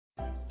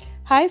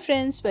Hi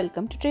friends,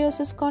 welcome to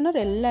SIS CORNER.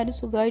 എല്ലാവരും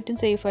സുഖമായിട്ടും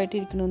safe ആയിട്ട്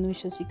ഇരിക്കണമെന്ന്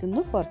വിശ്വസിക്കുന്നു.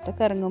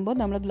 പുറത്തൊക്കെ ഇറങ്ങുമ്പോൾ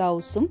നമ്മൾ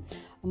ഗ്ലൗസും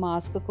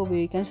മാസ്ക് ഒക്കെ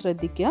ഉപയോഗിക്കാൻ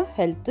ശ്രദ്ധിക്കുക,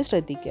 ഹെൽത്ത്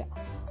ശ്രദ്ധിക്കുക.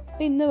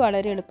 അപ്പോൾ ഇന്ന്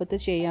വളരെ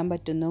എളുപ്പത്തിൽ ചെയ്യാൻ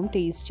പറ്റുന്നതും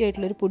ടേസ്റ്റി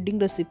ആയിട്ടുള്ള ഒരു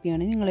പുഡിംഗ്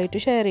റെസിപ്പിയാണ്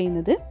നിങ്ങളായിട്ട് ഷെയർ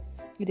ചെയ്യുന്നത്.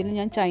 ഇതിൽ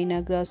ഞാൻ ചൈന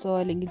ഗ്രാസോ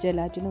അല്ലെങ്കിൽ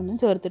ജെലാറ്റിനോ ഒന്നും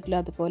ചേർത്തിട്ടില്ല.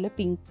 അതുപോലെ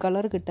പിങ്ക്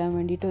കളർ കിട്ടാൻ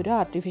വേണ്ടിയിട്ട് ഒരു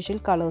ആർട്ടിഫിഷ്യൽ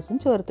കളേഴ്സും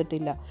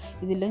ചേർത്തിട്ടില്ല.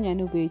 ഇതിൽ ഞാൻ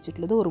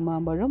ഉപയോഗിച്ചിട്ടുള്ളത്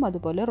ഉറുമാമ്പഴവും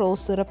അതുപോലെ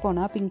റോസ് സിറപ്പാണ്.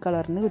 ആ പിങ്ക്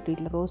കളറിന്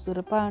കിട്ടിയിട്ടില്ല. റോസ്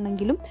സിറപ്പ്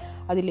ആണെങ്കിലും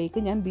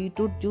അതിലേക്ക് ഞാൻ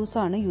ബീട്രൂട്ട്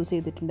ജ്യൂസാണ് യൂസ്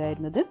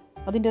ചെയ്തിട്ടുണ്ടായിരുന്നത്.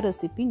 അതിൻ്റെ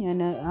റെസിപ്പി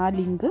ഞാൻ ആ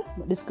ലിങ്ക്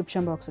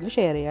ഡിസ്ക്രിപ്ഷൻ ബോക്സിൽ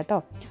ഷെയർ ചെയ്യാം കേട്ടോ.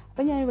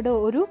 അപ്പോൾ ഞാനിവിടെ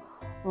ഒരു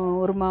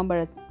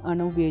ഉറുമാമ്പഴം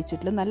ആണ്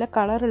ഉപയോഗിച്ചിട്ടുള്ളത്. നല്ല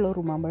കളറുള്ള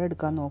ഉറുമാമ്പഴം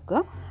എടുക്കാൻ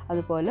നോക്കുക.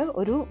 അതുപോലെ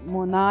ഒരു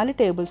 4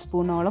 ടേബിൾ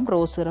സ്പൂണോളം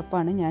റോസ്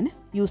സിറപ്പാണ് ഞാൻ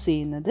യൂസ്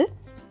ചെയ്യുന്നത്.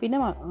 പിന്നെ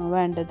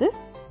വേണ്ടത്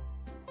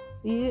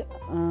ഈ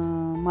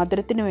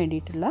മധുരത്തിന്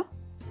വേണ്ടിയിട്ടുള്ള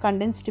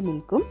കണ്ടൻസ്ഡ്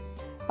മിൽക്കും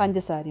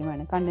പഞ്ചസാരയും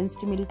വേണം.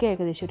 കണ്ടൻസ്ഡ് മിൽക്ക്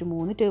ഏകദേശം ഒരു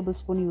 3 ടേബിൾ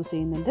സ്പൂൺ യൂസ്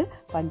ചെയ്യുന്നുണ്ട്.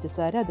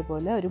 പഞ്ചസാര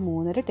അതുപോലെ ഒരു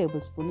 3.5 ടേബിൾ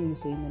സ്പൂൺ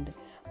യൂസ് ചെയ്യുന്നുണ്ട്.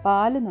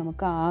 പാൽ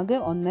നമുക്ക് ആകെ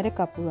 1.5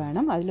 കപ്പ്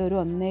വേണം. അതിലൊരു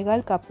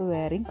 1.25 കപ്പ്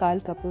വേറെയും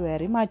 1/4 കപ്പ്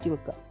വേറെയും മാറ്റി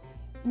വെക്കുക.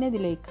 പിന്നെ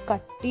ഇതിലേക്ക്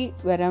കട്ടി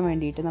വരാൻ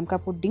വേണ്ടിയിട്ട് നമുക്ക്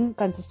ആ പുഡിംഗ്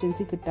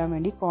കൺസിസ്റ്റൻസി കിട്ടാൻ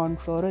വേണ്ടി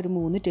കോൺഫ്ലോർ ഒരു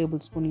 3 ടേബിൾ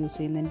സ്പൂൺ യൂസ്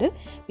ചെയ്യുന്നുണ്ട്.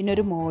 പിന്നെ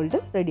ഒരു മോൾഡ്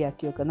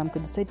റെഡിയാക്കി വെക്കുക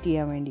നമുക്കിത് സെറ്റ്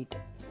ചെയ്യാൻ വേണ്ടിയിട്ട്.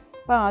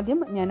 അപ്പോൾ ആദ്യം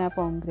ഞാൻ ആ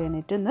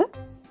പോംഗ്രാനേറ്റ് ഒന്ന്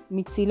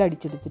മിക്സിയിൽ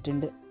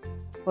അടിച്ചെടുത്തിട്ടുണ്ട്.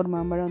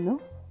 ഉറുമാമ്പഴം ഒന്ന്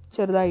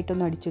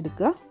ചെറുതായിട്ടൊന്ന്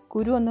അടിച്ചെടുക്കുക.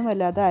 കുരു ഒന്നും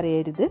വല്ലാതെ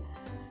അരയരുത്.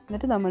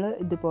 എന്നിട്ട് നമ്മൾ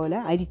ഇതുപോലെ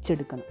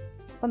അരിച്ചെടുക്കണം.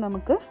 അപ്പോൾ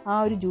നമുക്ക് ആ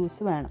ഒരു ജ്യൂസ്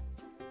വേണം.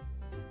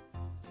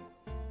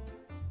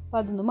 അപ്പോൾ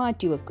അതൊന്ന്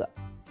മാറ്റി വെക്കുക.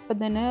 അപ്പം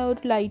തന്നെ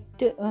ഒരു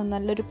ലൈറ്റ്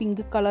നല്ലൊരു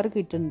പിങ്ക് കളർ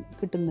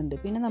കിട്ടുന്നുണ്ട്.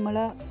 പിന്നെ നമ്മൾ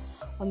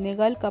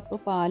 1.25 കപ്പ്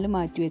പാൽ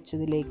മാറ്റി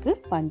വെച്ചതിലേക്ക്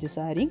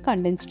പഞ്ചസാരയും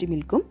കണ്ടൻസ്ഡ്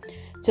മിൽക്കും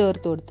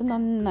ചേർത്ത് കൊടുത്ത്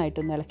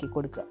നന്നായിട്ടൊന്ന് ഇളക്കി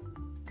കൊടുക്കുക.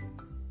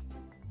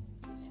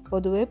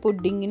 പൊതുവേ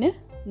പുഡിങ്ങിന്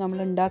നമ്മൾ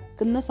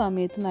ഉണ്ടാക്കുന്ന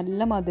സമയത്ത്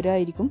നല്ല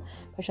മധുരമായിരിക്കും.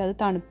 പക്ഷെ അത്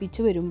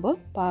തണുപ്പിച്ച് വരുമ്പോൾ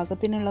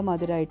പാകത്തിനുള്ള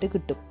മധുരമായിട്ട്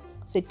കിട്ടും.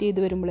 സെറ്റ് ചെയ്ത്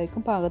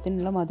വരുമ്പോഴേക്കും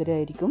പാകത്തിനുള്ള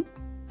മധുരമായിരിക്കും.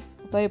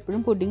 അപ്പോൾ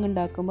എപ്പോഴും പുഡിങ്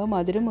ഉണ്ടാക്കുമ്പോൾ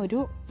മധുരം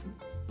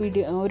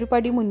ഒരു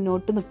പടി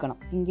മുന്നോട്ട് നിൽക്കണം.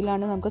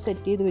 എങ്കിലാണ് നമുക്ക്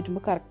സെറ്റ് ചെയ്ത്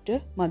വരുമ്പോൾ കറക്റ്റ്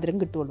മധുരം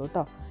കിട്ടുള്ളൂ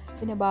കേട്ടോ.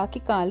 പിന്നെ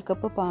ബാക്കി 1/4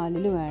 കപ്പ്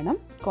പാലിൽ വേണം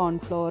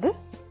കോൺഫ്ലോർ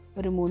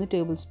ഒരു 3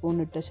 ടേബിൾ സ്പൂൺ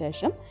ഇട്ട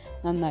ശേഷം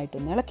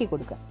നന്നായിട്ടൊന്ന് ഇളക്കി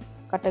കൊടുക്കുക.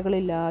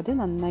 കട്ടകളില്ലാതെ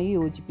നന്നായി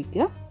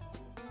യോജിപ്പിക്കുക.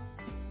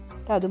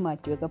 അത്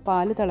മാറ്റി വെക്കുക.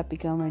 പാല്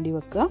തിളപ്പിക്കാൻ വേണ്ടി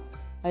വെക്കുക.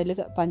 അതിൽ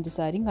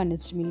പഞ്ചസാരയും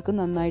കണ്ടൻസ്ഡ് മിൽക്കും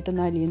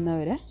നന്നായിട്ടൊന്ന്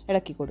അലിയുന്നവരെ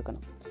ഇളക്കി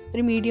കൊടുക്കണം.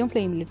 ഒരു മീഡിയം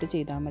ഫ്ലെയിമിലിട്ട്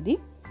ചെയ്താൽ മതി.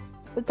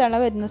 അപ്പോൾ തിള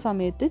വരുന്ന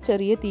സമയത്ത്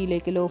ചെറിയ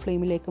തീയിലേക്ക് ലോ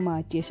ഫ്ലെയിമിലേക്ക്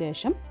മാറ്റിയ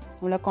ശേഷം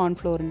നമ്മൾ ആ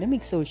കോൺഫ്ലോറിൻ്റെ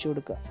മിക്സ് ഒഴിച്ചു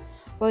കൊടുക്കുക.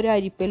 അപ്പോൾ ഒരു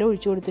അരിപ്പയിൽ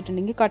ഒഴിച്ചു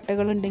കൊടുത്തിട്ടുണ്ടെങ്കിൽ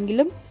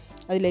കട്ടകളുണ്ടെങ്കിലും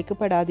അതിലേക്ക്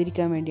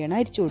പെടാതിരിക്കാൻ വേണ്ടിയാണ്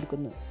അരിച്ചു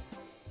കൊടുക്കുന്നത്.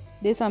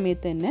 ഇതേ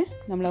സമയത്ത് തന്നെ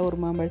നമ്മൾ ആ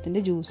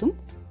ഉറുമാമ്പഴത്തിൻ്റെ ജ്യൂസും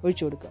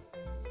ഒഴിച്ചു കൊടുക്കുക.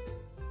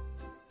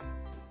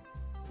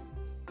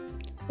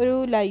 ഒരു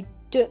ലൈറ്റ്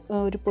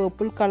ഒരു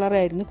പേർപ്പിൾ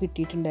കളറായിരുന്നു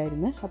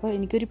കിട്ടിയിട്ടുണ്ടായിരുന്നത്. അപ്പോൾ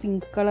എനിക്കൊരു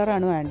പിങ്ക്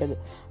കളറാണ് വേണ്ടത്.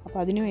 അപ്പോൾ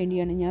അതിന്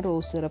വേണ്ടിയാണ് ഞാൻ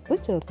റോസ് സിറപ്പ്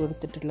ചേർത്ത്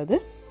കൊടുത്തിട്ടുള്ളത്.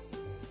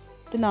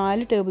 ഒരു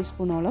 4 ടേബിൾ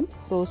സ്പൂണോളം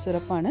റോസ്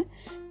സിറപ്പാണ്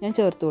ഞാൻ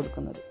ചേർത്ത്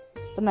കൊടുക്കുന്നത്.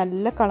 അപ്പോൾ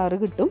നല്ല കളറ്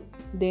കിട്ടും.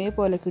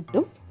 ഇതേപോലെ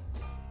കിട്ടും.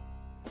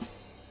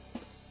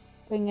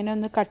 അപ്പോൾ ഇങ്ങനെ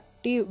ഒന്ന്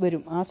കട്ടി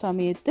വരും. ആ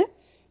സമയത്ത്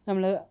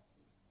നമ്മൾ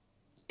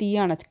തീ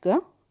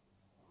അണക്കുക.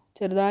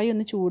 ചെറുതായി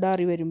ഒന്ന്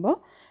ചൂടാറി വരുമ്പോൾ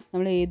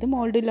നമ്മൾ ഏത്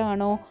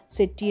മോൾഡിലാണോ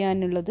സെറ്റ്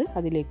ചെയ്യാനുള്ളത്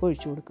അതിലേക്ക്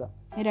ഒഴിച്ചു കൊടുക്കുക.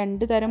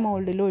 2 തരം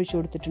മോൾഡിൽ ഒഴിച്ചു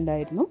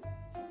കൊടുത്തിട്ടുണ്ടായിരുന്നു.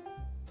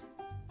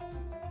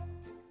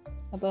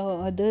 അപ്പോൾ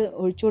അത്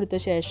ഒഴിച്ചു കൊടുത്ത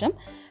ശേഷം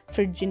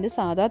ഫ്രിഡ്ജിൻ്റെ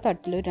സാധാ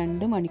തട്ടിൽ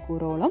 2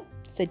 മണിക്കൂറോളം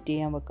സെറ്റ്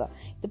ചെയ്യാൻ വെക്കുക.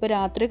 ഇതിപ്പോൾ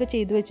രാത്രിയൊക്കെ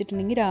ചെയ്ത്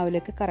വെച്ചിട്ടുണ്ടെങ്കിൽ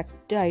രാവിലെയൊക്കെ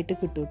കറക്റ്റായിട്ട്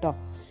കിട്ടും കേട്ടോ.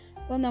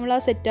 അപ്പോൾ നമ്മൾ ആ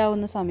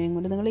സെറ്റാവുന്ന സമയം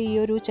കൊണ്ട് നിങ്ങൾ ഈ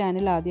ഒരു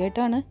ചാനൽ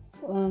ആദ്യമായിട്ടാണ്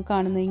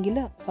കാണുന്നതെങ്കിൽ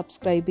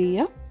സബ്സ്ക്രൈബ്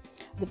ചെയ്യുക.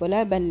 അതുപോലെ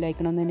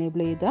ബെല്ലൈക്കൺ ഒന്ന്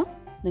എനേബിൾ ചെയ്താൽ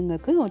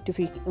നിങ്ങൾക്ക്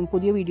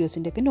പുതിയ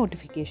വീഡിയോസിൻ്റെയൊക്കെ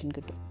നോട്ടിഫിക്കേഷൻ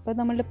കിട്ടും. അപ്പോൾ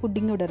നമ്മളുടെ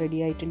പുഡിംഗ് ഇവിടെ റെഡി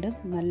ആയിട്ടുണ്ട്.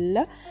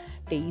 നല്ല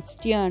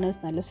ടേസ്റ്റിയാണ്.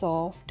 നല്ല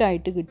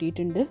സോഫ്റ്റായിട്ട്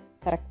കിട്ടിയിട്ടുണ്ട്.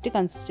 കറക്റ്റ്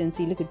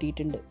കൺസിസ്റ്റൻസിയിൽ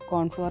കിട്ടിയിട്ടുണ്ട്.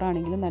 കോൺഫ്ലോർ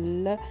ആണെങ്കിലും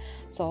നല്ല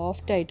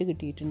സോഫ്റ്റായിട്ട്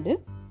കിട്ടിയിട്ടുണ്ട്.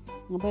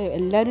 അപ്പോൾ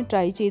എല്ലാവരും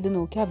ട്രൈ ചെയ്ത്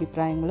നോക്കി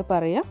അഭിപ്രായങ്ങൾ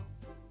പറയുക.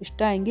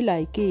 ഇഷ്ടമായെങ്കിൽ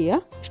ലൈക്ക്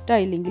ചെയ്യുക,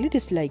 ഇഷ്ടമായില്ലെങ്കിൽ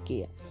ഡിസ്ലൈക്ക്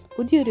ചെയ്യുക.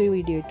 പുതിയൊരു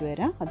വീഡിയോ ആയിട്ട്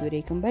വരാം.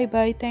 അതുവരേക്കും bye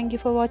bye. Thank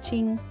you for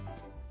watching.